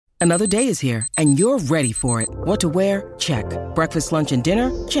Another day is here, and you're ready for it. What to wear? Check. Breakfast, lunch, and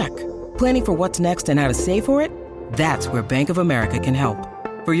dinner? Check. Planning for what's next and how to save for it? That's where Bank of America can help.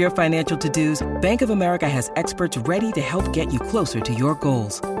 For your financial to-dos, Bank of America has experts ready to help get you closer to your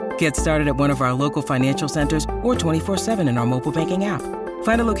goals. Get started at one of our local financial centers or 24/7 in our mobile banking app.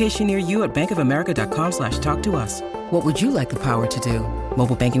 Find a location near you at bankofamerica.com/talktous. What would you like the power to do?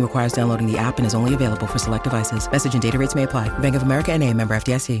 Mobile banking requires downloading the app and is only available for select devices. Message and data rates may apply. Bank of America N.A., member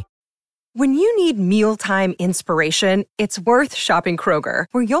FDIC. When you need mealtime inspiration, it's worth shopping Kroger,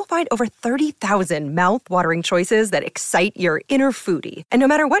 where you'll find over 30,000 mouth-watering choices that excite your inner foodie. And no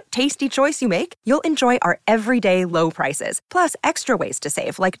matter what tasty choice you make, you'll enjoy our everyday low prices, plus extra ways to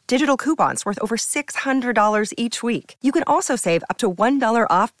save, like digital coupons worth over $600 each week. You can also save up to $1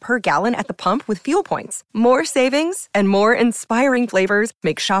 off per gallon at the pump with fuel points. More savings and more inspiring flavors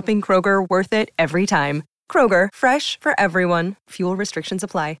make shopping Kroger worth it every time. Kroger, fresh for everyone. Fuel restrictions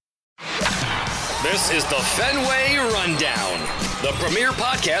apply. This is the Fenway Rundown, the premier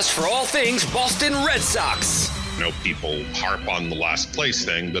podcast for all things Boston Red Sox. You know, people harp on the last place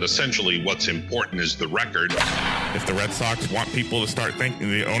thing, but essentially what's important is the record. If the Red Sox want people to start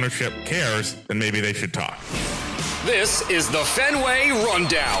thinking the ownership cares, then maybe they should talk. This is the Fenway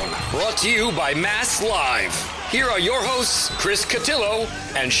Rundown, brought to you by Mass Live. Here are your hosts, Chris Cotillo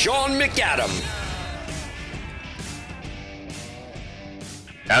and Sean McAdam.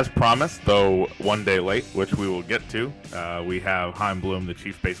 As promised, though one day late, which we will get to, we have Chaim Bloom, the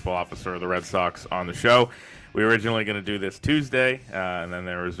Chief Baseball Officer of the Red Sox, on the show. We were originally going to do this Tuesday, and then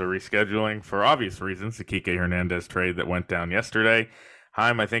there was a rescheduling for obvious reasons, the Kike Hernandez trade that went down yesterday.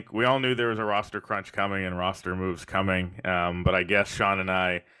 Chaim, I think we all knew there was a roster crunch coming and roster moves coming, but I guess Sean and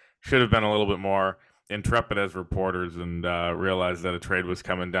I should have been a little bit more intrepid as reporters and realized that a trade was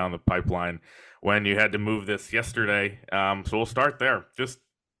coming down the pipeline when you had to move this yesterday. So we'll start there. Just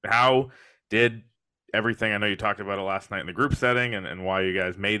how did everything, I know you talked about it last night in the group setting and why you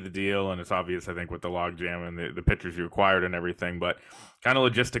guys made the deal, and it's obvious, I think, with the logjam and the pitchers you acquired and everything, but kind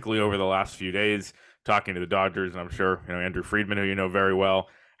of logistically over the last few days, talking to the Dodgers, and I'm sure Andrew Friedman, who you know very well,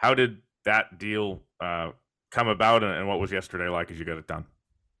 how did that deal come about, and what was yesterday like as you got it done?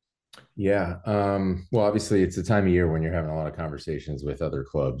 Yeah. Well, obviously it's the time of year when you're having a lot of conversations with other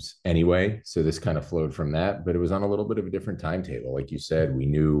clubs anyway. So this kind of flowed from that, but it was on a little bit of a different timetable. Like you said, we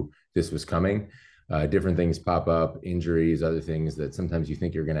knew this was coming. Different things pop up, injuries, other things that sometimes you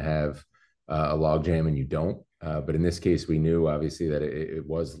think you're going to have a logjam and you don't. But in this case, we knew obviously that it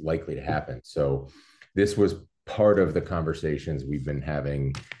was likely to happen. So this was part of the conversations we've been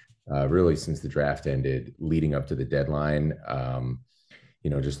having really since the draft ended, leading up to the deadline.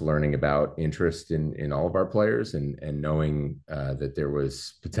 Just learning about interest in all of our players and knowing that there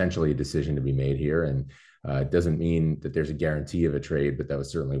was potentially a decision to be made here. And it doesn't mean that there's a guarantee of a trade, but that was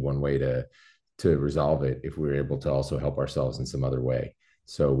certainly one way to resolve it if we were able to also help ourselves in some other way.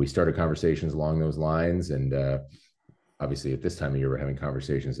 So we started conversations along those lines. And obviously at this time of year, we're having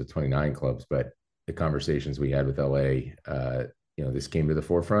conversations with 29 clubs, but the conversations we had with LA, this came to the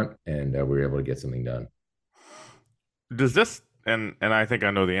forefront and we were able to get something done. Does this, and I think I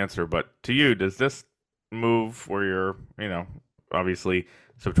know the answer, but to you, does this move where you're, obviously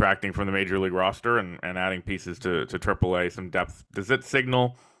subtracting from the major league roster and adding pieces to AAA, some depth, does it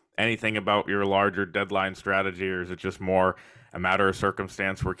signal anything about your larger deadline strategy, or is it just more a matter of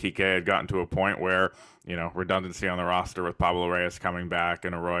circumstance where Kike had gotten to a point where, redundancy on the roster with Pablo Reyes coming back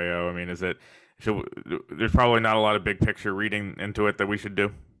and Arroyo? I mean, there's probably not a lot of big picture reading into it that we should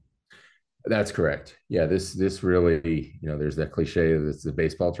do? That's correct. Yeah, this really, there's that cliche that it's a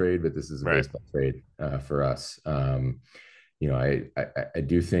baseball trade, but this is a baseball trade for us. I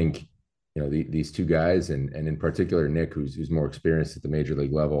do think, these two guys and in particular Nick, who's more experienced at the major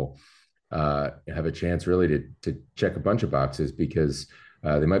league level, have a chance really to check a bunch of boxes because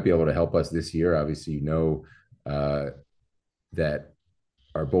they might be able to help us this year. Obviously, that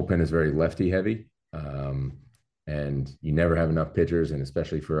our bullpen is very lefty heavy. And you never have enough pitchers, and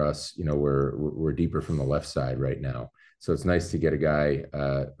especially for us, we're deeper from the left side right now. So it's nice to get a guy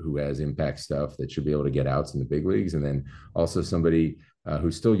who has impact stuff that should be able to get outs in the big leagues, and then also somebody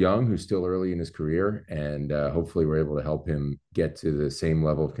who's still young, who's still early in his career, and hopefully we're able to help him get to the same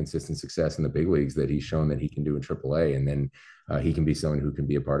level of consistent success in the big leagues that he's shown that he can do in AAA, and then he can be someone who can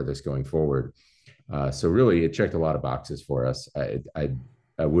be a part of this going forward. So really, it checked a lot of boxes for us.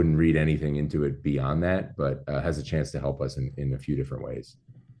 I wouldn't read anything into it beyond that, but has a chance to help us in a few different ways.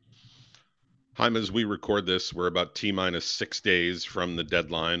 Chaim, as we record this, we're about T-minus 6 days from the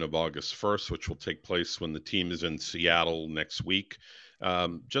deadline of August 1st, which will take place when the team is in Seattle next week.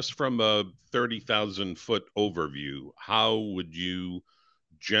 Just from a 30,000-foot overview, how would you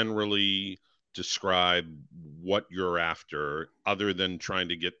generally describe what you're after, other than trying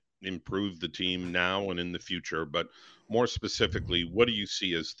to improve the team now and in the future? But more specifically, what do you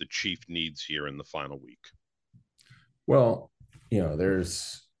see as the chief needs here in the final week? Well,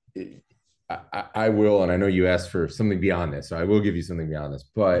 there's, I will, and I know you asked for something beyond this, so I will give you something beyond this,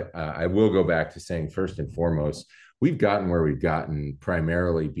 but I will go back to saying, first and foremost, we've gotten where we've gotten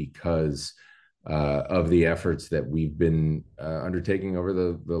primarily because of the efforts that we've been undertaking over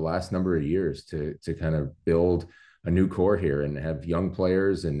the last number of years to kind of build a new core here and have young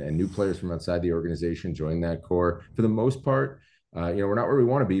players and new players from outside the organization join that core. For the most part, we're not where we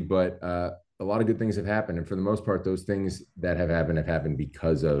want to be, but a lot of good things have happened. And for the most part, those things that have happened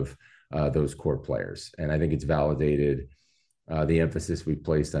because of those core players. And I think it's validated the emphasis we've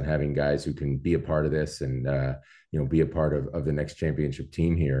placed on having guys who can be a part of this and, be a part of the next championship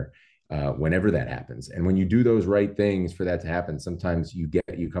team here whenever that happens. And when you do those right things for that to happen, sometimes you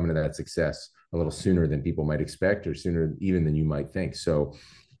come into that success a little sooner than people might expect, or sooner even than you might think. So,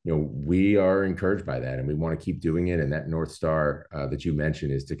 we are encouraged by that, and we want to keep doing it. And that North Star that you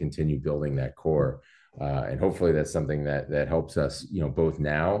mentioned is to continue building that core. And hopefully that's something that helps us, both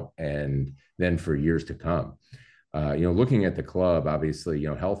now and then for years to come. Looking at the club, obviously,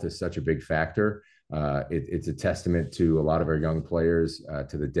 health is such a big factor. It's a testament to a lot of our young players,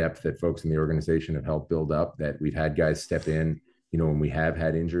 to the depth that folks in the organization have helped build up, that we've had guys step in, when we have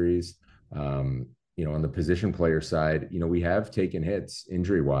had injuries. On the position player side, we have taken hits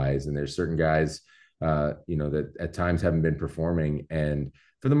injury wise, and there's certain guys, that at times haven't been performing. And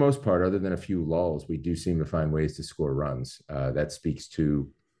for the most part, other than a few lulls, we do seem to find ways to score runs. That speaks to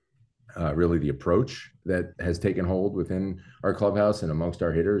really the approach that has taken hold within our clubhouse and amongst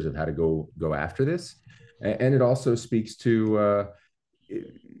our hitters of how to go after this. And it also speaks to,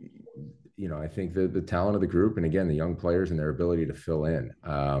 I think the talent of the group, and again, the young players and their ability to fill in.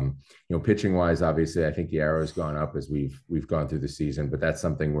 Pitching wise, obviously, I think the arrow has gone up as we've gone through the season, but that's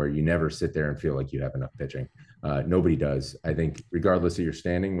something where you never sit there and feel like you have enough pitching. Nobody does. I think regardless of your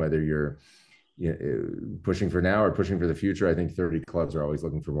standing, whether you're pushing for now or pushing for the future, I think 30 clubs are always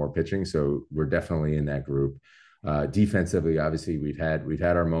looking for more pitching. So we're definitely in that group. Defensively, obviously, we've had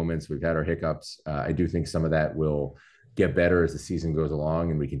our moments, we've had our hiccups. I do think some of that will get better as the season goes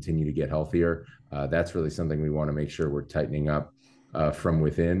along and we continue to get healthier. That's really something we want to make sure we're tightening up from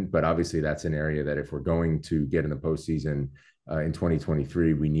within. But obviously, that's an area that if we're going to get in the postseason in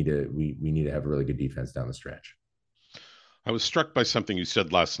 2023, we need to have a really good defense down the stretch. I was struck by something you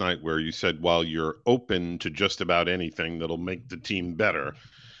said last night, where you said, while you're open to just about anything that'll make the team better,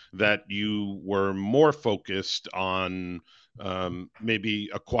 that you were more focused on maybe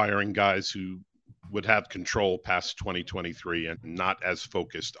acquiring guys who would have control past 2023 and not as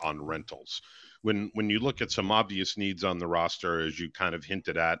focused on rentals. When you look at some obvious needs on the roster, as you kind of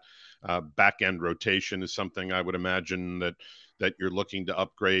hinted at, back end rotation is something I would imagine that you're looking to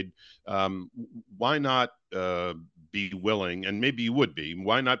upgrade. Why not be willing, and maybe you would be,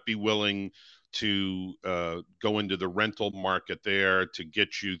 why not be willing to go into the rental market there to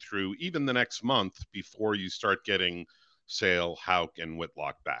get you through even the next month before you start getting Sale, Houck, and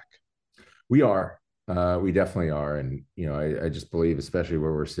Whitlock back? We definitely are. And, I just believe, especially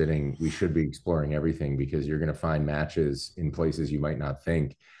where we're sitting, we should be exploring everything, because you're going to find matches in places you might not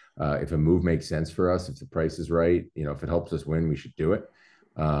think. If a move makes sense for us, if the price is right, if it helps us win, we should do it.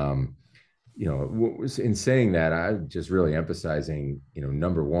 In saying that, I'm just really emphasizing,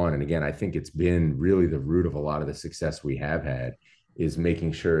 number one, and again, I think it's been really the root of a lot of the success we have had, is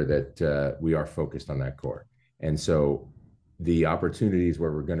making sure that we are focused on that core. And so the opportunities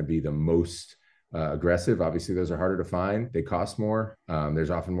where we're going to be the most aggressive, obviously those are harder to find. They cost more. There's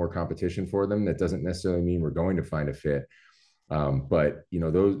often more competition for them. That doesn't necessarily mean we're going to find a fit. But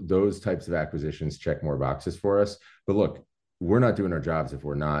those types of acquisitions check more boxes for us. But look, we're not doing our jobs if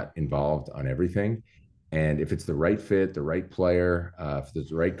we're not involved on everything. And if it's the right fit, the right player, if there's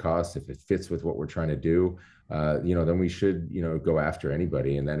the right cost, if it fits with what we're trying to do, then we should, go after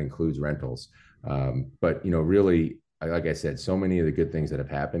anybody, and that includes rentals. But really, like I said, so many of the good things that have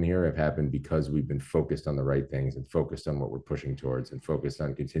happened here have happened because we've been focused on the right things and focused on what we're pushing towards and focused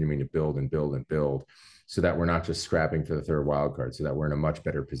on continuing to build and build and build, so that we're not just scrapping for the third wild card, so that we're in a much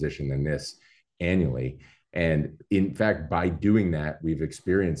better position than this annually. And in fact, by doing that, we've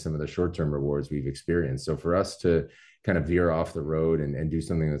experienced some of the short-term rewards we've experienced. So for us to kind of veer off the road and do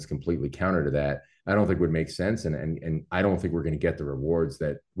something that's completely counter to that, I don't think would make sense. And I don't think we're going to get the rewards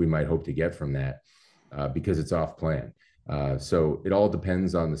that we might hope to get from that because it's off plan. So it all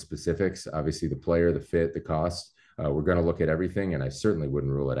depends on the specifics. Obviously, the player, the fit, the cost. We're going to look at everything, and I certainly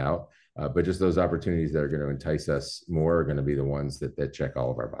wouldn't rule it out. But just those opportunities that are going to entice us more are going to be the ones that check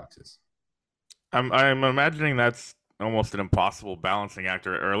all of our boxes. I'm imagining that's almost an impossible balancing act,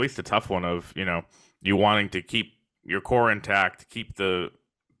 or at least a tough one of, you wanting to keep your core intact, keep the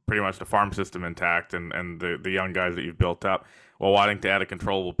pretty much the farm system intact and the young guys that you've built up, while wanting to add a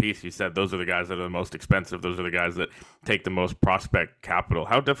controllable piece. You said those are the guys that are the most expensive. Those are the guys that take the most prospect capital.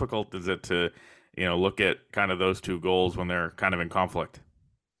 How difficult is it to, look at kind of those two goals when they're kind of in conflict?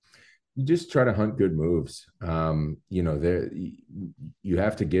 You just try to hunt good moves. There you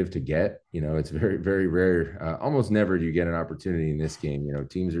have to give to get. It's very, very rare. Almost never do you get an opportunity in this game.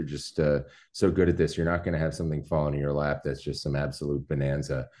 Teams are just so good at this. You're not going to have something fall into your lap that's just some absolute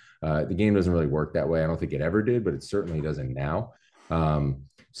bonanza. The game doesn't really work that way. I don't think it ever did, but it certainly doesn't now.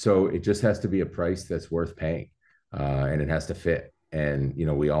 So it just has to be a price that's worth paying, and it has to fit. And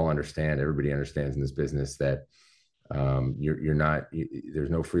we all understand. Everybody understands in this business that. You're not, there's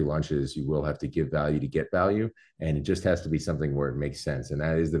no free lunches. You will have to give value to get value. And it just has to be something where it makes sense. And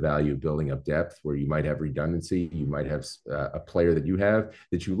that is the value of building up depth, where you might have redundancy. You might have a player that you have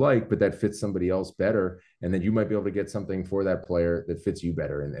that you like, but that fits somebody else better. And then you might be able to get something for that player that fits you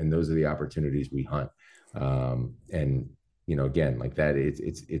better. And those are the opportunities we hunt. Again, like that,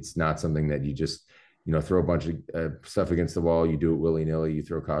 it's not something that you just, throw a bunch of stuff against the wall. You do it willy-nilly. You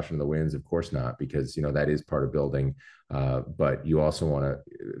throw caution to the winds. Of course not, because, that is part of building. But you also want to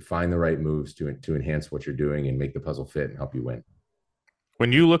find the right moves to enhance what you're doing and make the puzzle fit and help you win.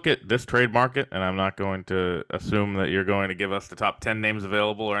 When you look at this trade market, and I'm not going to assume that you're going to give us the top 10 names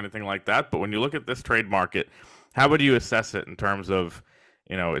available or anything like that, but when you look at this trade market, how would you assess it in terms of,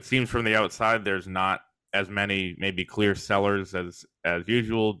 it seems from the outside there's not as many maybe clear sellers as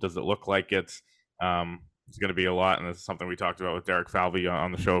usual. Does it look like it's going to be a lot, and this is something we talked about with Derek Falvey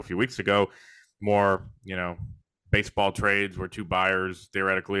on the show a few weeks ago, more, baseball trades where two buyers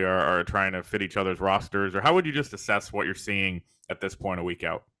theoretically are trying to fit each other's rosters? Or how would you just assess what you're seeing at this point a week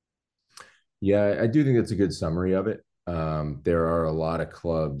out? Yeah, I do think that's a good summary of it. There are a lot of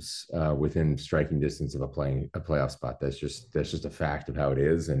clubs within striking distance of a playoff spot. That's just a fact of how it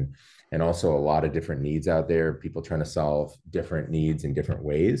is. And also a lot of different needs out there, people trying to solve different needs in different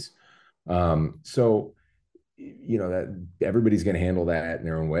ways. So that everybody's going to handle that in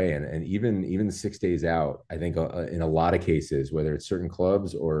their own way. And even 6 days out, I think in a lot of cases, whether it's certain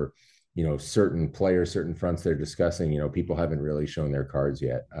clubs or, certain players, certain fronts they're discussing, people haven't really shown their cards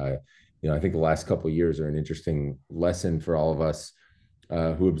yet. I think the last couple of years are an interesting lesson for all of us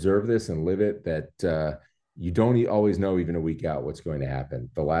who observe this and live it, that you don't always know, even a week out, what's going to happen.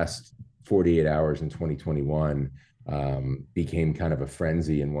 The last 48 hours in 2021 became kind of a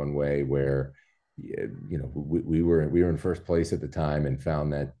frenzy in one way, where we were in first place at the time and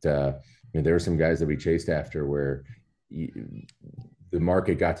found that there were some guys that we chased after where the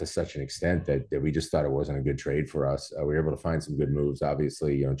market got to such an extent that we just thought it wasn't a good trade for us. We were able to find some good moves,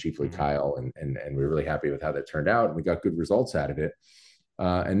 obviously, chiefly Kyle, and we were really happy with how that turned out, and we got good results out of it.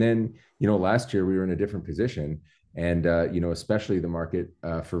 And then, last year we were in a different position, and especially the market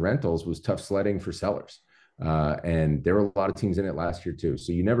for rentals was tough sledding for sellers. And there were a lot of teams in it last year too.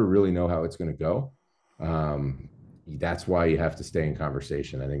 So you never really know how it's going to go. That's why you have to stay in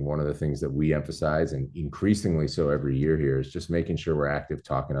conversation. I think one of the things that we emphasize, and increasingly so every year here, is just making sure we're active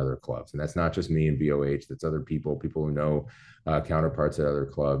talking to other clubs. And that's not just me and BOH, that's other people who know counterparts at other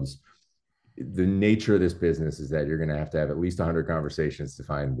clubs. The nature of this business is that you're going to have at least 100 conversations to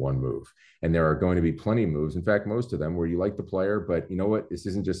find one move. And there are going to be plenty of moves. In fact, most of them where you like the player, but you know what, this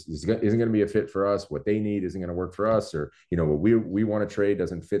isn't going to be a fit for us. What they need isn't going to work for us, or, what we want to trade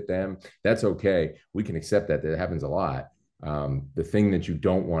doesn't fit them. That's okay. We can accept that. That happens a lot. The thing that you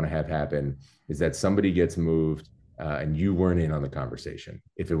don't want to have happen is that somebody gets moved and you weren't in on the conversation.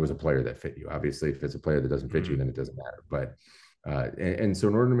 If it was a player that fit you, obviously, if it's a player that doesn't fit you, then it doesn't matter. But so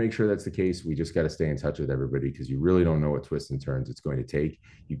in order to make sure that's the case, we just got to stay in touch with everybody, because you really don't know what twists and turns it's going to take.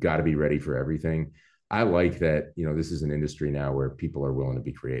 You got to be ready for everything. I like that, this is an industry now where people are willing to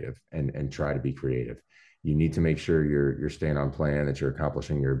be creative and try to be creative. You need to make sure you're staying on plan, that you're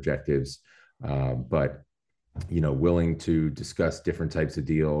accomplishing your objectives, but willing to discuss different types of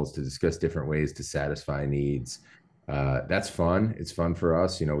deals, to discuss different ways to satisfy needs. That's fun. It's fun for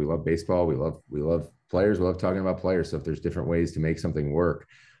us. We love baseball. We love players. We love talking about players. So if there's different ways to make something work,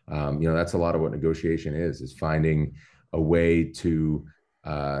 that's a lot of what negotiation is finding a way to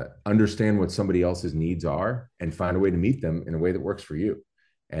understand what somebody else's needs are and find a way to meet them in a way that works for you.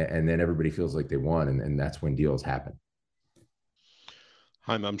 And then everybody feels like they won. And that's when deals happen.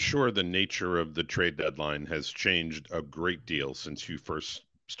 I'm sure the nature of the trade deadline has changed a great deal since you first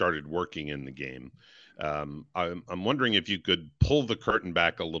started working in the game. I'm wondering if you could pull the curtain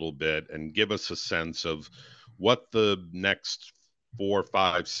back a little bit and give us a sense of what the next 4,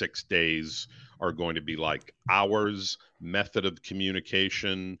 5, 6 days are going to be like. Hours, method of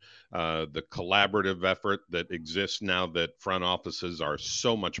communication, the collaborative effort that exists now that front offices are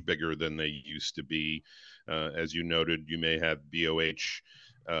so much bigger than they used to be. As you noted, you may have BOH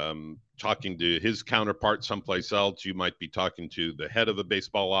talking to his counterpart someplace else. You might be talking to the head of the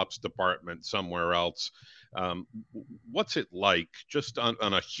baseball ops department somewhere else. What's it like just on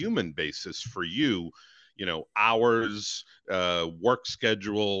a human basis for you? Hours, work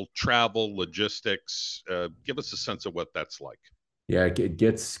schedule, travel, logistics. Give us a sense of what that's like. Yeah, it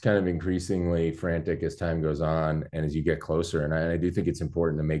gets kind of increasingly frantic as time goes on and as you get closer. And I do think it's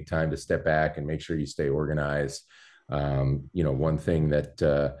important to make time to step back and make sure you stay organized. One thing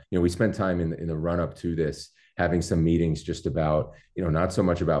that we spent time in the run up to this, having some meetings just about, not so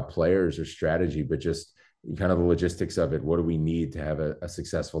much about players or strategy, but just kind of the logistics of it. What do we need to have a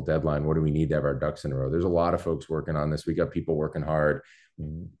successful deadline? What do we need to have our ducks in a row? There's a lot of folks working on this. We got people working hard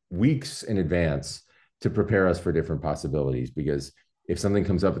weeks in advance to prepare us for different possibilities, because if something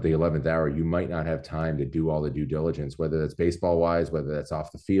comes up at the 11th hour, you might not have time to do all the due diligence, whether that's baseball wise, whether that's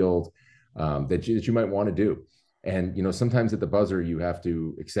off the field, that you might want to do. And, sometimes at the buzzer, you have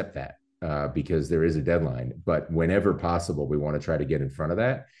to accept that because there is a deadline, but whenever possible, we want to try to get in front of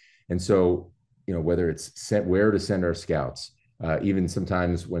that. And so, whether it's where to send our scouts, even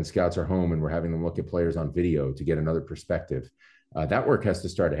sometimes when scouts are home and we're having them look at players on video to get another perspective, that work has to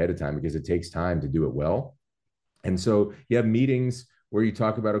start ahead of time because it takes time to do it well. And so you have meetings where you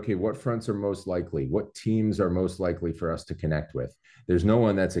talk about, okay, what fronts are most likely? What teams are most likely for us to connect with? There's no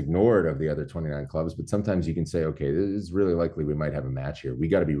one that's ignored of the other 29 clubs, but sometimes you can say, okay, this is really likely we might have a match here. We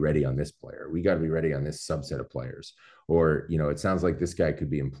got to be ready on this player. We got to be ready on this subset of players. Or, it sounds like this guy could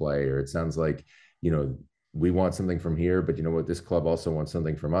be in play, or it sounds like, we want something from here, but you know what, this club also wants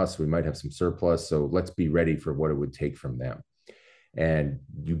something from us. We might have some surplus. So let's be ready for what it would take from them. And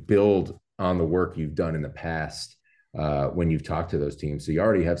you build on the work you've done in the past when you've talked to those teams. So you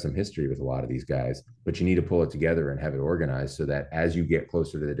already have some history with a lot of these guys, but you need to pull it together and have it organized so that as you get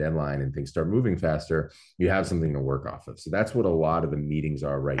closer to the deadline and things start moving faster, you have something to work off of. So that's what a lot of the meetings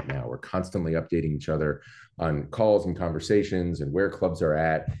are right now. We're constantly updating each other on calls and conversations and where clubs are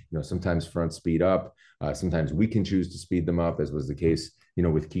at. Sometimes fronts speed up. Sometimes we can choose to speed them up, as was the case,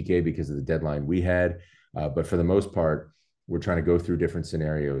 with Kike because of the deadline we had. But for the most part, we're trying to go through different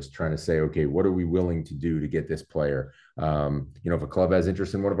scenarios, trying to say, okay, what are we willing to do to get this player? If a club has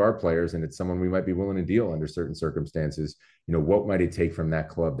interest in one of our players and it's someone we might be willing to deal under certain circumstances, what might it take from that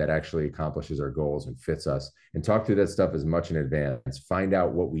club that actually accomplishes our goals and fits us? And talk through that stuff as much in advance. Find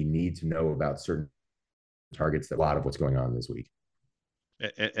out what we need to know about certain targets, that a lot of what's going on this week.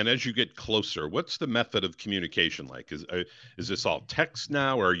 And as you get closer, what's the method of communication like? Is this all text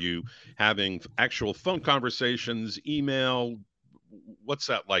now? Or are you having actual phone conversations, email? What's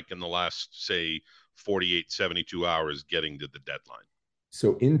that like in the last, say, 48, 72 hours getting to the deadline?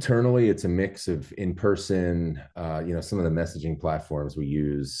 So internally, it's a mix of in-person, some of the messaging platforms we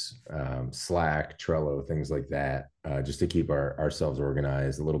use, Slack, Trello, things like that, just to keep ourselves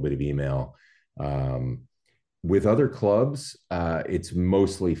organized, a little bit of email. With other clubs, it's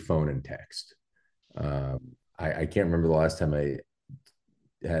mostly phone and text. I can't remember the last time I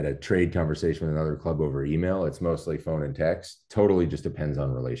had a trade conversation with another club over email. It's mostly phone and text. Totally just depends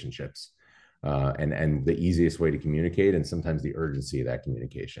on relationships and the easiest way to communicate, and sometimes the urgency of that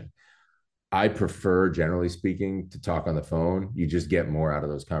communication. I prefer, generally speaking, to talk on the phone. You just get more out of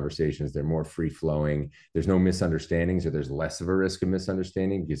those conversations. They're more free flowing. There's no misunderstandings, or there's less of a risk of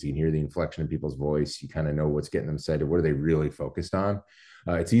misunderstanding because you can hear the inflection in people's voice. You kind of know what's getting them excited. What are they really focused on?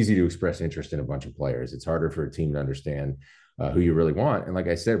 It's easy to express interest in a bunch of players. It's harder for a team to understand who you really want. And like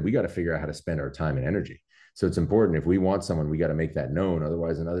I said, we got to figure out how to spend our time and energy. So it's important. If we want someone, we got to make that known.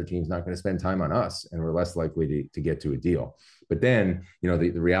 Otherwise, another team's not going to spend time on us, and we're less likely to get to a deal. But then,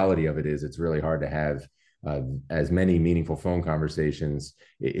 the reality of it is it's really hard to have as many meaningful phone conversations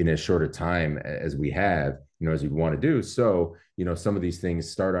in as short a time as we have, as we want to do. So, some of these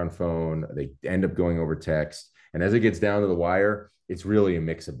things start on phone, they end up going over text. And as it gets down to the wire, it's really a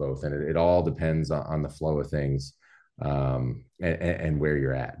mix of both. And it all depends on the flow of things and where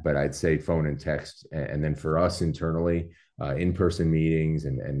you're at. But I'd say phone and text. And then for us internally, in-person meetings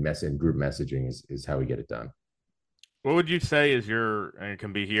and group messaging is how we get it done. What would you say is and it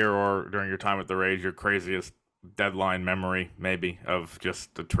can be here or during your time at the Rays, your craziest deadline memory, maybe, of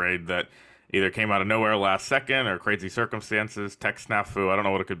just a trade that either came out of nowhere last second or crazy circumstances, tech snafu? I don't know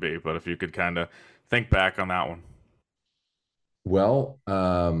what it could be, but if you could kind of think back on that one. Well,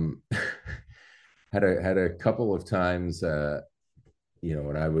 Had a couple of times,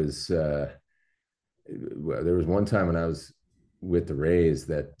 when I was, there was one time when I was with the Rays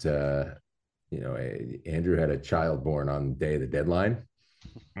that, Andrew had a child born on the day of the deadline.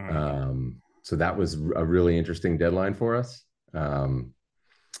 So that was a really interesting deadline for us.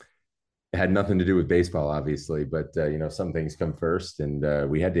 It had nothing to do with baseball, obviously, but some things come first, and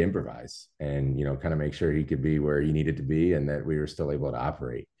we had to improvise and kind of make sure he could be where he needed to be, and that we were still able to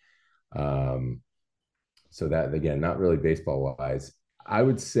operate. So that, again, not really baseball wise. I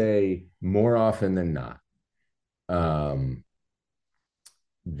would say more often than not,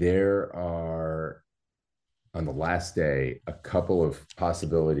 there are, on the last day, a couple of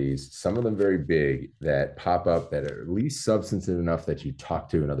possibilities, some of them very big, that pop up that are at least substantive enough that you talk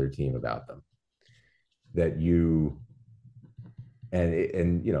to another team about them. That you,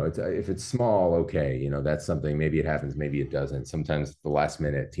 if it's small, okay, that's something, maybe it happens, maybe it doesn't. Sometimes at the last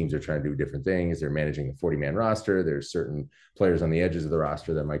minute, teams are trying to do different things. They're managing a 40-man roster. There's certain players on the edges of the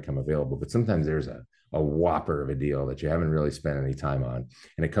roster that might come available, but sometimes there's a whopper of a deal that you haven't really spent any time on,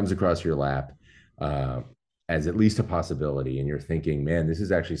 and it comes across your lap as at least a possibility, and you're thinking, man, this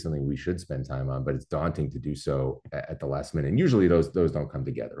is actually something we should spend time on, but it's daunting to do so at the last minute. And usually those don't come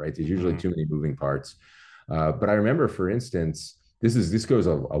together, right? There's usually too many moving parts. But I remember, for instance, this goes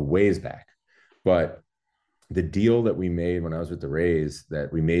a ways back, but the deal that we made when I was with the Rays,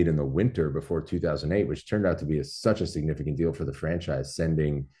 that we made in the winter before 2008, which turned out to be such a significant deal for the franchise,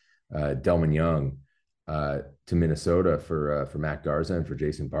 sending Delman Young to Minnesota for Matt Garza and for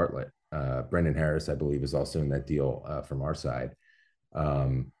Jason Bartlett. Brendan Harris, I believe, is also in that deal from our side.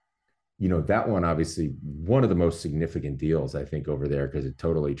 That one, obviously, one of the most significant deals, I think, over there, because it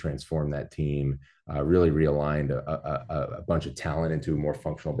totally transformed that team, really realigned a bunch of talent into a more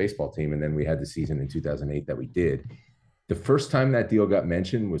functional baseball team. And then we had the season in 2008 that we did. The first time that deal got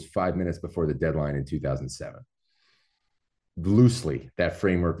mentioned was 5 minutes before the deadline in 2007. Loosely, that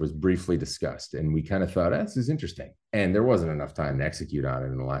framework was briefly discussed, and we kind of thought, this is interesting. And there wasn't enough time to execute on it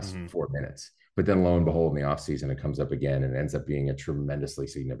in the last 4 minutes. But then, lo and behold, in the offseason, it comes up again, and it ends up being a tremendously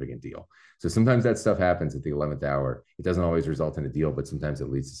significant deal. So sometimes that stuff happens at the 11th hour. It doesn't always result in a deal, but sometimes it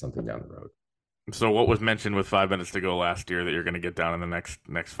leads to something down the road. So what was mentioned with 5 minutes to go last year that you're going to get down in the next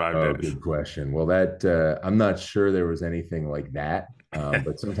 5 days? Good question. Well, that I'm not sure there was anything like that,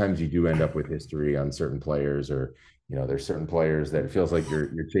 but sometimes you do end up with history on certain players, or there's certain players that it feels like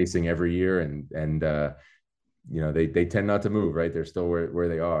you're chasing every year, and they tend not to move, right? They're still where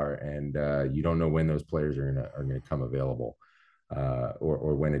they are, and you don't know when those players are gonna come available,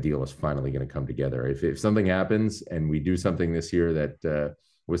 or when a deal is finally going to come together. If something happens and we do something this year that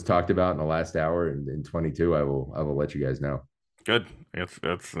was talked about in the last hour in 22, I will let you guys know. Good. It's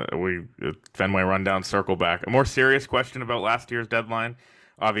Fenway Rundown, circle back. A more serious question about last year's deadline.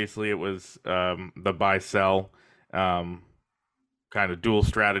 Obviously, it was the buy-sell kind of dual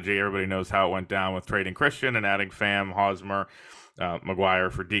strategy. Everybody knows how it went down with trading Christian and adding Pham, Hosmer,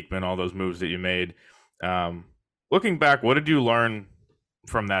 McGuire for Diekman, all those moves that you made. Looking back, what did you learn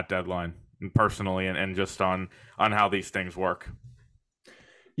from that deadline personally, and just on how these things work?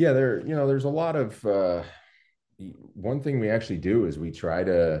 Yeah, there's a lot of one thing we actually do is we try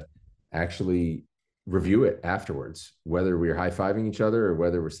to actually review it afterwards, whether we're high-fiving each other or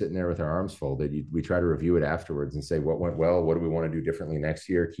whether we're sitting there with our arms folded. We try to review it afterwards and say, what went well, what do we want to do differently next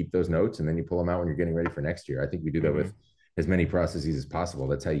year? Keep those notes, and then you pull them out when you're getting ready for next year. I think we do that with as many processes as possible.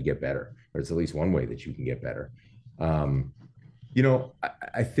 That's how you get better, or it's at least one way that you can get better. I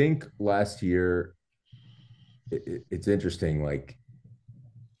think last year, it's interesting, like,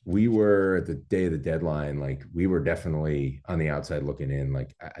 we were at the day of the deadline, like, we were definitely on the outside looking in,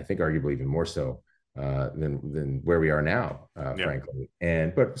 like, I think arguably even more so than where we are now, frankly,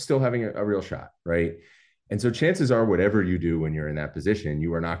 but still having a real shot, right? And so chances are, whatever you do when you're in that position,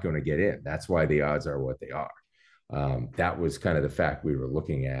 you are not going to get in. That's why the odds are what they are. That was kind of the fact we were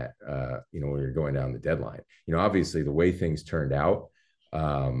looking at, when we were going down the deadline. Obviously, the way things turned out,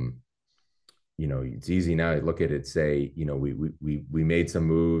 it's easy now to look at it, say, we made some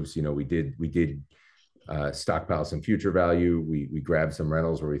moves. We did stockpile some future value. We grabbed some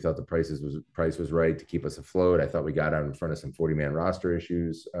rentals where we thought the price was right to keep us afloat. I thought we got out in front of some 40-man roster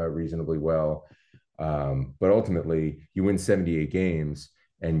issues reasonably well. But ultimately, you win 78 games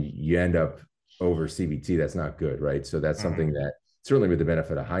and you end up over CBT. That's not good, right? So that's something that, certainly with the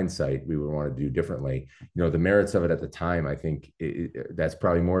benefit of hindsight, we would want to do differently. The merits of it at the time, I think that's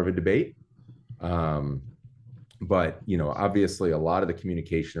probably more of a debate. But, obviously a lot of the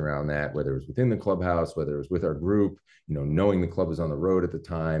communication around that, whether it was within the clubhouse, whether it was with our group, knowing the club was on the road at the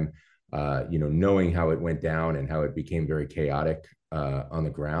time, knowing how it went down and how it became very chaotic on the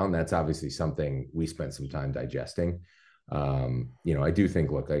ground, that's obviously something we spent some time digesting. I do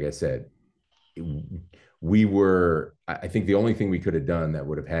think, look, like I said, I think the only thing we could have done that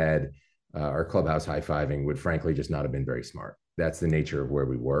would have had our clubhouse high-fiving would frankly just not have been very smart. That's the nature of where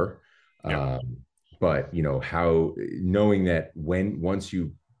we were. Yeah. But how knowing that once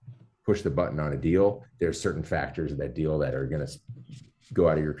you push the button on a deal, there's certain factors of that deal that are going to go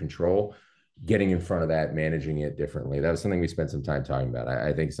out of your control. Getting in front of that, managing it differently, that was something we spent some time talking about.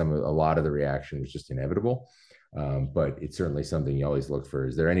 I think a lot of the reaction was just inevitable. But it's certainly something you always look for.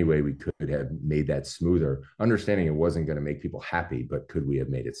 Is there any way we could have made that smoother? Understanding it wasn't going to make people happy, but could we have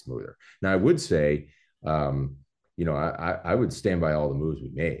made it smoother? Now, I would say, I would stand by all the moves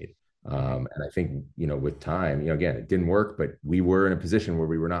we made. And I think, with time, again, it didn't work, but we were in a position where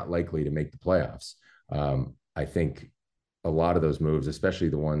we were not likely to make the playoffs. I think a lot of those moves, especially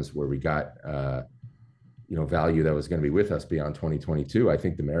the ones where we got, value that was going to be with us beyond 2022, I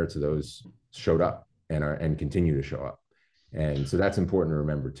think the merits of those showed up and continue to show up. And so that's important to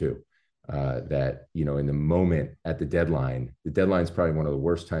remember too, that, in the moment at the deadline is probably one of the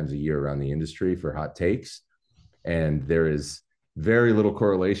worst times of year around the industry for hot takes. And there is very little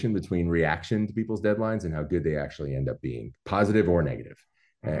correlation between reaction to people's deadlines and how good they actually end up being, positive or negative.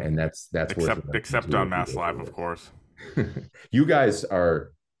 And that's except on Mass Live, of course. You guys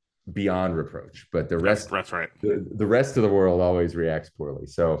are beyond reproach, but the rest, that's right. The rest of the world always reacts poorly.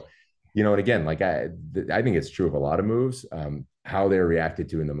 So, and again, like I think it's true of a lot of moves. How they're reacted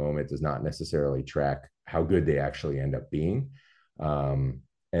to in the moment does not necessarily track how good they actually end up being.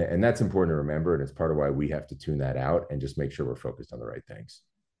 And that's important to remember. And it's part of why we have to tune that out and just make sure we're focused on the right things.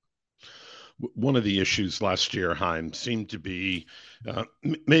 One of the issues last year, Chaim, seemed to be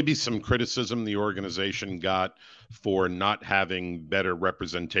maybe some criticism the organization got for not having better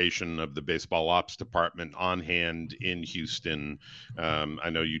representation of the baseball ops department on hand in Houston. I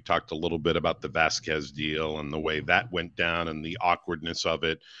know you talked a little bit about the Vasquez deal and the way that went down and the awkwardness of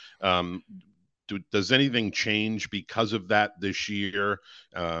it. Does anything change because of that this year?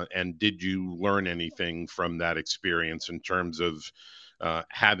 And did you learn anything from that experience in terms of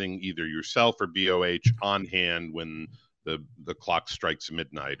having either yourself or BOH on hand when the clock strikes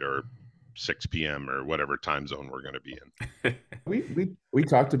midnight or 6 p.m. or whatever time zone we're going to be in? We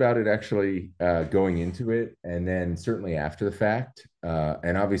talked about it actually going into it, and then certainly after the fact.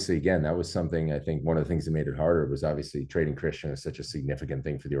 And obviously, again, that was something, I think one of the things that made it harder was obviously trading Christian is such a significant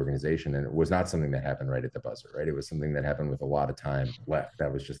thing for the organization. And it was not something that happened right at the buzzer, right? It was something that happened with a lot of time left.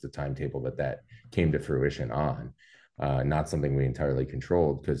 That was just the timetable that came to fruition on. Not something we entirely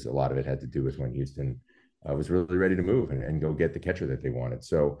controlled, because a lot of it had to do with when Houston was really ready to move and go get the catcher that they wanted.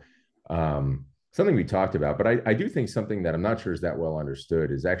 So something we talked about, but I do think something that I'm not sure is that well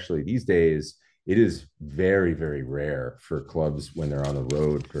understood is actually these days, it is very, very rare for clubs when they're on the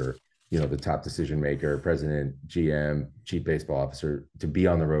road for, the top decision maker, president, GM, chief baseball officer, to be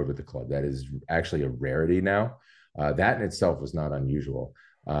on the road with the club. That is actually a rarity now. That in itself was not unusual.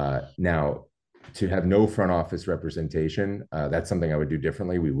 Now, to have no front office representation, that's something I would do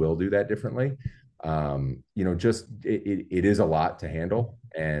differently. We will do that differently. Just it is a lot to handle,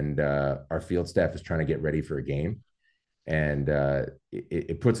 and our field staff is trying to get ready for a game, and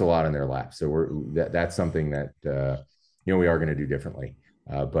it puts a lot in their lap. So that's something that we are going to do differently.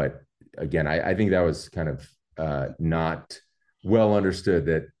 But again, I think that was kind of not well understood,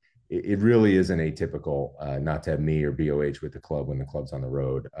 that it really isn't atypical not to have me or BOH with the club when the club's on the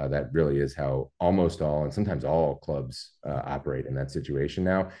road. That really is how almost all, and sometimes all clubs operate in that situation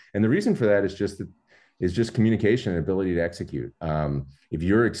now. And the reason for that is just communication and ability to execute. If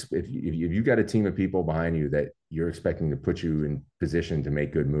you got a team of people behind you that you're expecting to put you in position to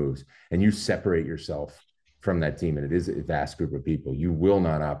make good moves, and you separate yourself from that team, and it is a vast group of people, you will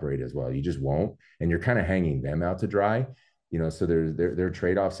not operate as well. You just won't. And you're kind of hanging them out to dry. So there are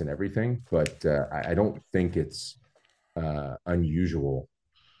trade-offs in everything, but I don't think it's unusual,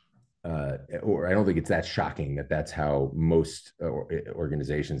 or I don't think it's that shocking that that's how most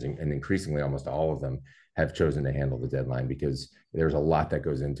organizations, and increasingly almost all of them, have chosen to handle the deadline, because there's a lot that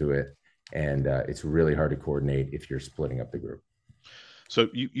goes into it, and it's really hard to coordinate if you're splitting up the group. So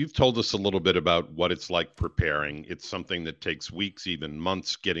you've told us a little bit about what it's like preparing. It's something that takes weeks, even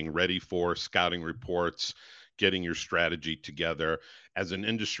months, getting ready for, scouting reports, getting your strategy together. As an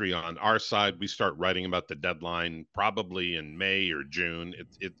industry on our side, we start writing about the deadline probably in May or June.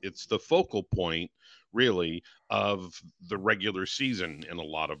 It's the focal point, really, of the regular season in a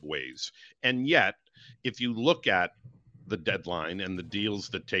lot of ways. And yet, if you look at the deadline and the deals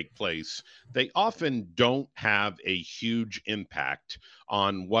that take place, they often don't have a huge impact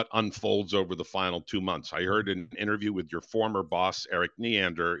on what unfolds over the final 2 months. I heard an interview with your former boss, Eric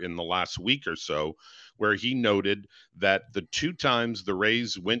Neander, in the last week or so, where he noted that the 2 times the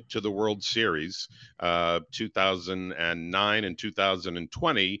Rays went to the World Series, 2009 and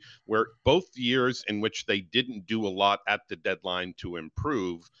 2020, were both years in which they didn't do a lot at the deadline to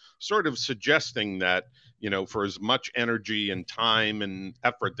improve, sort of suggesting that, for as much energy and time and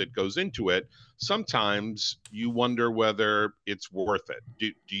effort that goes into it, sometimes you wonder whether it's worth it.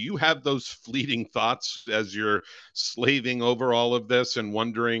 Do you have those fleeting thoughts as you're slaving over all of this and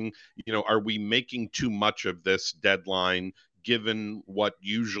wondering, are we making too much of this deadline given what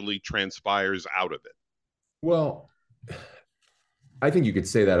usually transpires out of it? Well, I think you could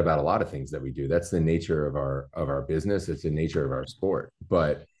say that about a lot of things that we do. That's the nature of our business. It's the nature of our sport.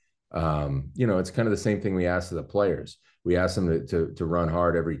 But it's kind of the same thing we ask the players. We ask them to run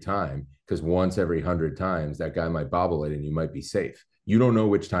hard every time, because once every 100 times that guy might bobble it and you might be safe. You don't know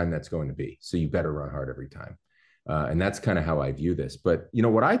which time that's going to be, so you better run hard every time. And that's kind of how I view this. But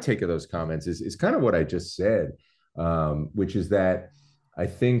what I take of those comments is kind of what I just said, which is that I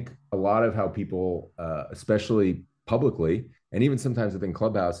think a lot of how people, especially publicly, and even sometimes within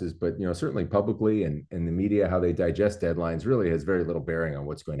clubhouses, but certainly publicly and the media, how they digest deadlines really has very little bearing on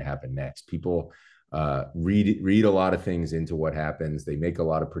what's going to happen next. People read a lot of things into what happens. They make a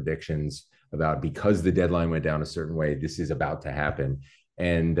lot of predictions about, because the deadline went down a certain way, this is about to happen.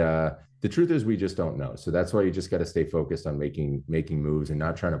 And the truth is, we just don't know. So that's why you just got to stay focused on making moves and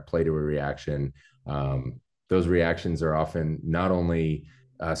not trying to play to a reaction. Those reactions are often not only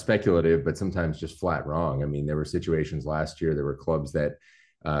speculative, but sometimes just flat wrong. I mean, there were situations last year, there were clubs that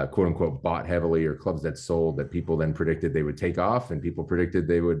quote unquote bought heavily, or clubs that sold, that people then predicted they would take off, and people predicted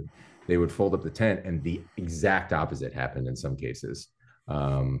they would fold up the tent, and the exact opposite happened in some cases.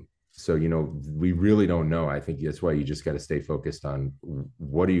 So, we really don't know. I think that's why you just got to stay focused on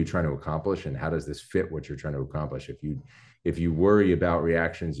what are you trying to accomplish and how does this fit what you're trying to accomplish. If you worry about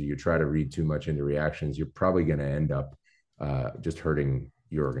reactions, or you try to read too much into reactions, you're probably going to end up just hurting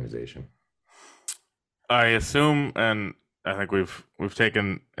your organization. I assume, and I think we've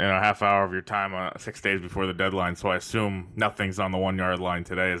taken a half hour of your time 6 days before the deadline, so I assume nothing's on the 1 yard line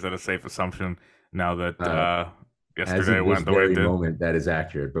today. Is that a safe assumption now that yesterday went the way it did? Moment, that is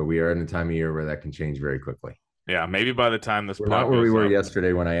accurate, but we are in a time of year where that can change very quickly. Yeah, maybe by the time this we're not where we were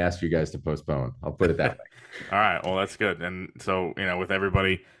yesterday when I asked you guys to postpone. I'll put it that way. All right, well, that's good. And so, with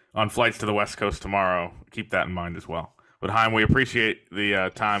everybody on flights to the West Coast tomorrow, keep that in mind as well. But Chaim, we appreciate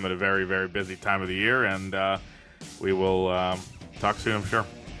the time at a very, very busy time of the year, and we will talk soon, I'm sure.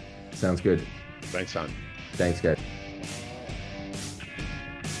 Sounds good. Thanks, Chaim. Thanks, guys.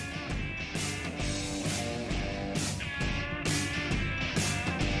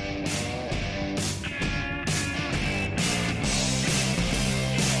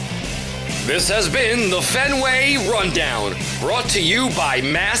 This has been the Fenway Rundown, brought to you by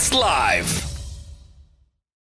Mass Live.